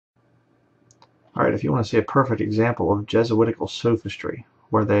All right, if you want to see a perfect example of Jesuitical sophistry,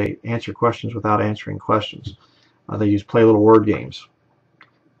 where they answer questions without answering questions, they use play little word games.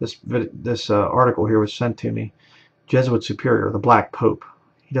 This article here was sent to me. Jesuit superior, the Black Pope.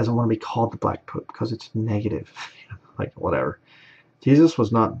 He doesn't want to be called the Black Pope because it's negative. Like, whatever. Jesus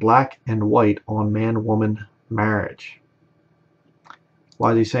was not black and white on man-woman marriage.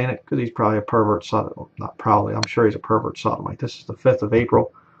 Why is he saying it? Because he's probably a pervert sodomite. Not probably, I'm sure he's a pervert sodomite. This is the 5th of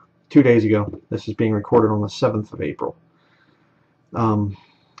April, 2 days ago. This is being recorded on the 7th of April. It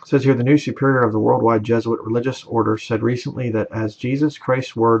says here, the new superior of the worldwide Jesuit religious order said recently that as Jesus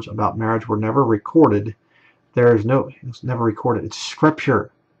Christ's words about marriage were never recorded, it's never recorded. It's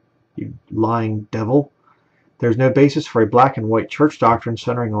scripture, you lying devil. There's no basis for a black and white church doctrine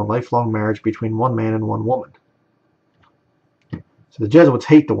centering on lifelong marriage between one man and one woman. So the Jesuits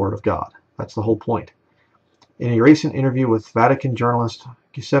hate the Word of God. That's the whole point. In a recent interview with Vatican journalist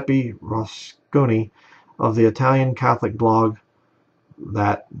Giuseppe Rosconi of the Italian Catholic blog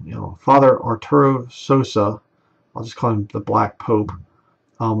that, Father Arturo Sosa, I'll just call him the Black Pope,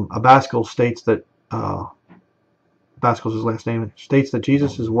 Abascal states that Abascal's his last name, states that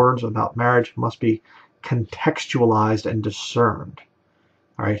Jesus' words about marriage must be contextualized and discerned.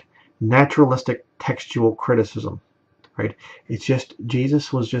 All right, naturalistic textual criticism. Right, it's just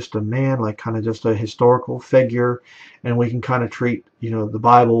Jesus was just a man, like kind of just a historical figure, and we can kind of treat the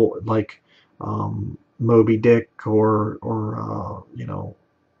Bible like Moby Dick or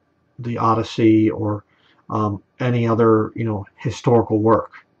the Odyssey or any other historical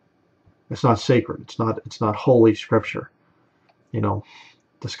work. It's not sacred. It's not holy scripture.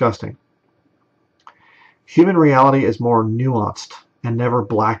 Disgusting. Human reality is more nuanced and never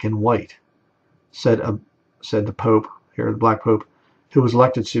black and white, said the Pope, here the Black Pope, who was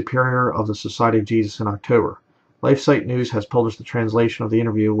elected superior of the Society of Jesus in October. LifeSite News has published the translation of the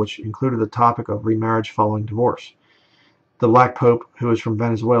interview, which included the topic of remarriage following divorce. The Black Pope, who is from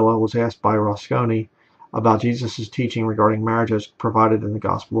Venezuela, was asked by Rosconi about Jesus' teaching regarding marriage as provided in the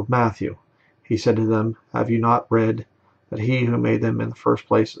Gospel of Matthew. He said to them, "Have you not read that he who made them in the first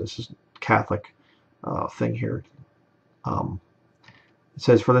place," this is Catholic thing here, it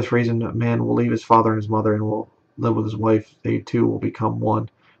says, "For this reason a man will leave his father and his mother and will live with his wife. They two will become one.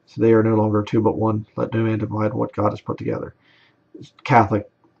 So they are no longer two but one. Let no man divide what God has put together." It's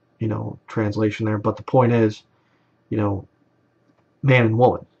Catholic, translation there. But the point is, man and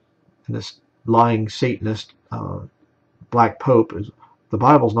woman. And this lying Satanist Black Pope is, the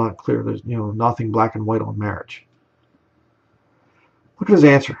Bible's not clear. There's nothing black and white on marriage. Look at his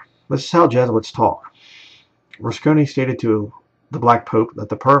answer. This is how Jesuits talk. Rosconi stated to the Black Pope that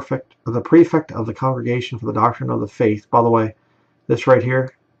the prefect of the Congregation for the Doctrine of the Faith, by the way, this right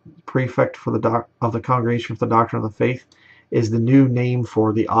here, prefect of the Congregation for the Doctrine of the Faith, is the new name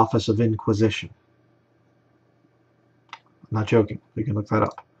for the Office of Inquisition. I'm not joking. You can look that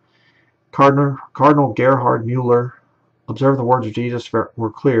up. Cardinal Gerhard Mueller observed the words of Jesus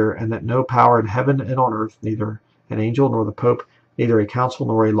were clear, and that no power in heaven and on earth, neither an angel nor the Pope, neither a council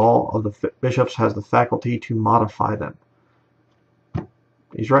nor a law of the bishops, has the faculty to modify them.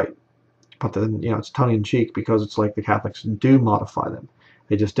 He's right. But then, it's tongue-in-cheek because it's like the Catholics do modify them.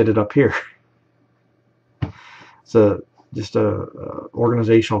 They just did it up here. It's just a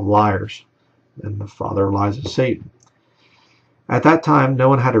organization of liars. And the father of lies is Satan. At that time, no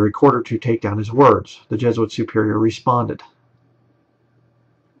one had a recorder to take down his words. The Jesuit superior responded.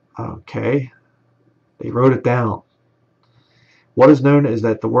 Okay. They wrote it down. What is known is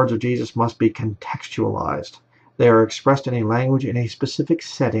that the words of Jesus must be contextualized. They are expressed in a language in a specific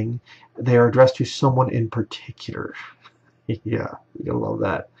setting. They are addressed to someone in particular. Yeah, you'll love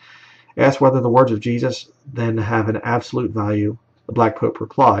that. Asked whether the words of Jesus then have an absolute value, the Black Pope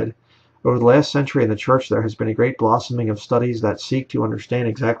replied, "Over the last century in the Church there has been a great blossoming of studies that seek to understand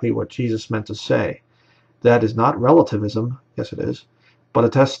exactly what Jesus meant to say. That is not relativism," yes it is, "but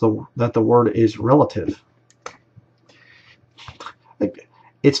attests that the word is relative."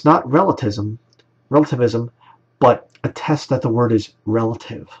 It's not relativism, but attests that the word is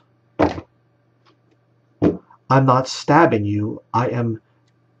relative. I'm not stabbing you. I am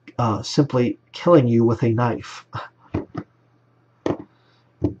simply killing you with a knife.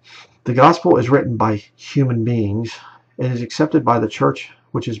 The gospel is written by human beings. It is accepted by the Church,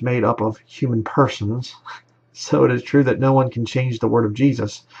 which is made up of human persons. So it is true that no one can change the word of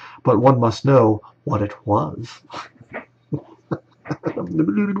Jesus, but one must know what it was.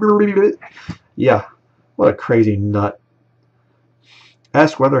 Yeah, what a crazy nut.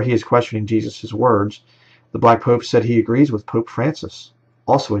 Asked whether he is questioning Jesus' words, the Black Pope said he agrees with Pope Francis,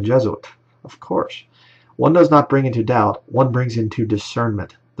 also a Jesuit. Of course. One does not bring into doubt, one brings into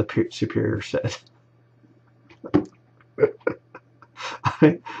discernment. the superior said.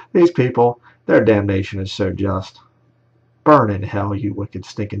 These people, their damnation is so just. Burn in hell, you wicked,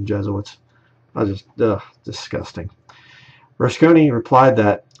 stinking Jesuits. Disgusting. Rusconi replied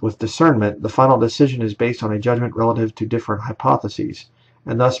that, with discernment, the final decision is based on a judgment relative to different hypotheses,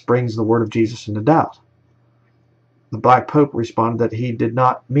 and thus brings the word of Jesus into doubt. The Black Pope responded that he did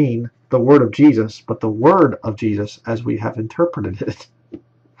not mean the word of Jesus, but the word of Jesus as we have interpreted it.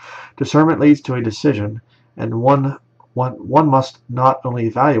 Discernment leads to a decision, and one must not only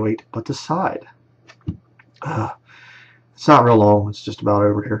evaluate, but decide. It's not real long. It's just about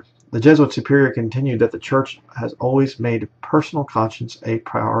over here. The Jesuit superior continued that the Church has always made personal conscience a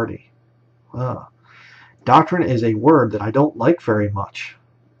priority. Doctrine is a word that I don't like very much.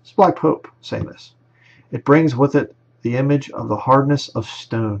 It's Black Pope saying this. It brings with it the image of the hardness of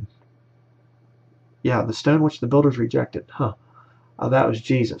stone. Yeah, the stone which the builders rejected. That was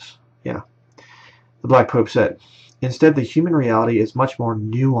Jesus. Yeah. The Black Pope said, instead, the human reality is much more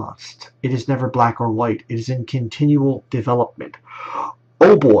nuanced. It is never black or white. It is in continual development.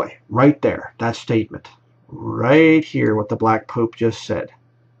 Oh boy, right there, that statement. Right here, what the Black Pope just said.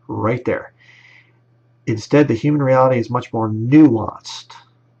 Right there. Instead, the human reality is much more nuanced.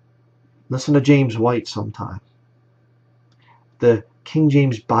 Listen to James White sometime. The King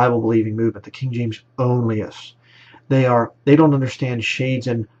James Bible-believing movement, the King James onlyists, they don't understand shades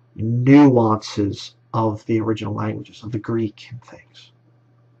and nuances of the original languages, of the Greek and things.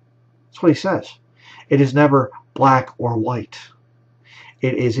 That's what he says. It is never black or white.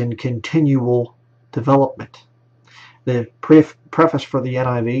 It is in continual development. The preface for the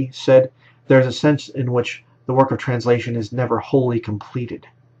NIV said, there's a sense in which the work of translation is never wholly completed.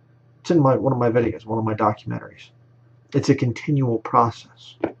 It's in one of my videos, one of my documentaries. It's a continual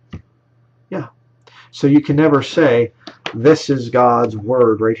process. Yeah. So you can never say, this is God's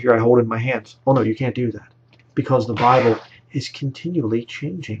word right here I hold in my hands. Oh no, you can't do that. Because the Bible is continually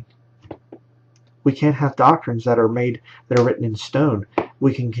changing. We can't have doctrines that are written in stone.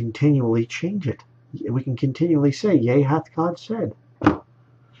 We can continually change it. We can continually say, yea, hath God said.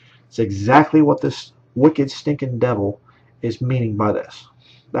 It's exactly what this wicked, stinking devil is meaning by this.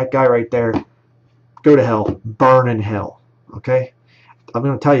 That guy right there, go to hell, burn in hell. Okay? I'm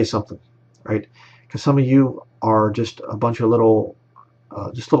going to tell you something, right? Because some of you are just a bunch of little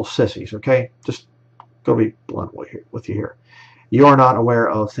sissies, okay? Just go be blunt with you here. You are not aware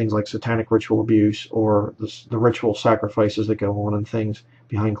of things like satanic ritual abuse or the ritual sacrifices that go on and things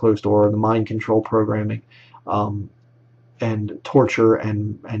behind closed door, the mind control programming, and torture,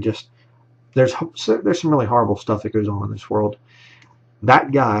 and just there's some really horrible stuff that goes on in this world.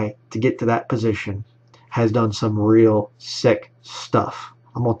 That guy, to get to that position, has done some real sick stuff.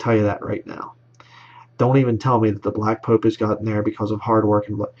 I'm going to tell you that right now. Don't even tell me that the Black Pope has gotten there because of hard work.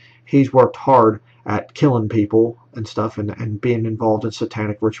 And he's worked hard at killing people and stuff, and being involved in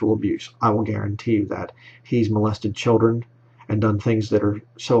satanic ritual abuse. I will guarantee you that. He's molested children and done things that are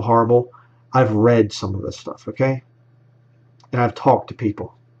so horrible. I've read some of this stuff, okay? And I've talked to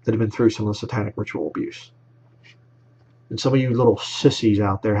people that have been through some of the satanic ritual abuse. And some of you little sissies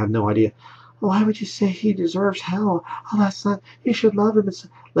out there have no idea. Why would you say he deserves hell? Oh, that's not, you should love him.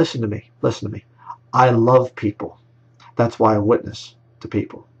 Listen to me. Listen to me. I love people. That's why I witness to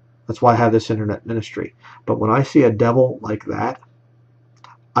people. That's why I have this internet ministry. But when I see a devil like that,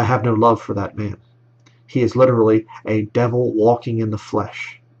 I have no love for that man. He is literally a devil walking in the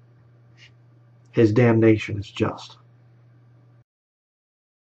flesh. His damnation is just.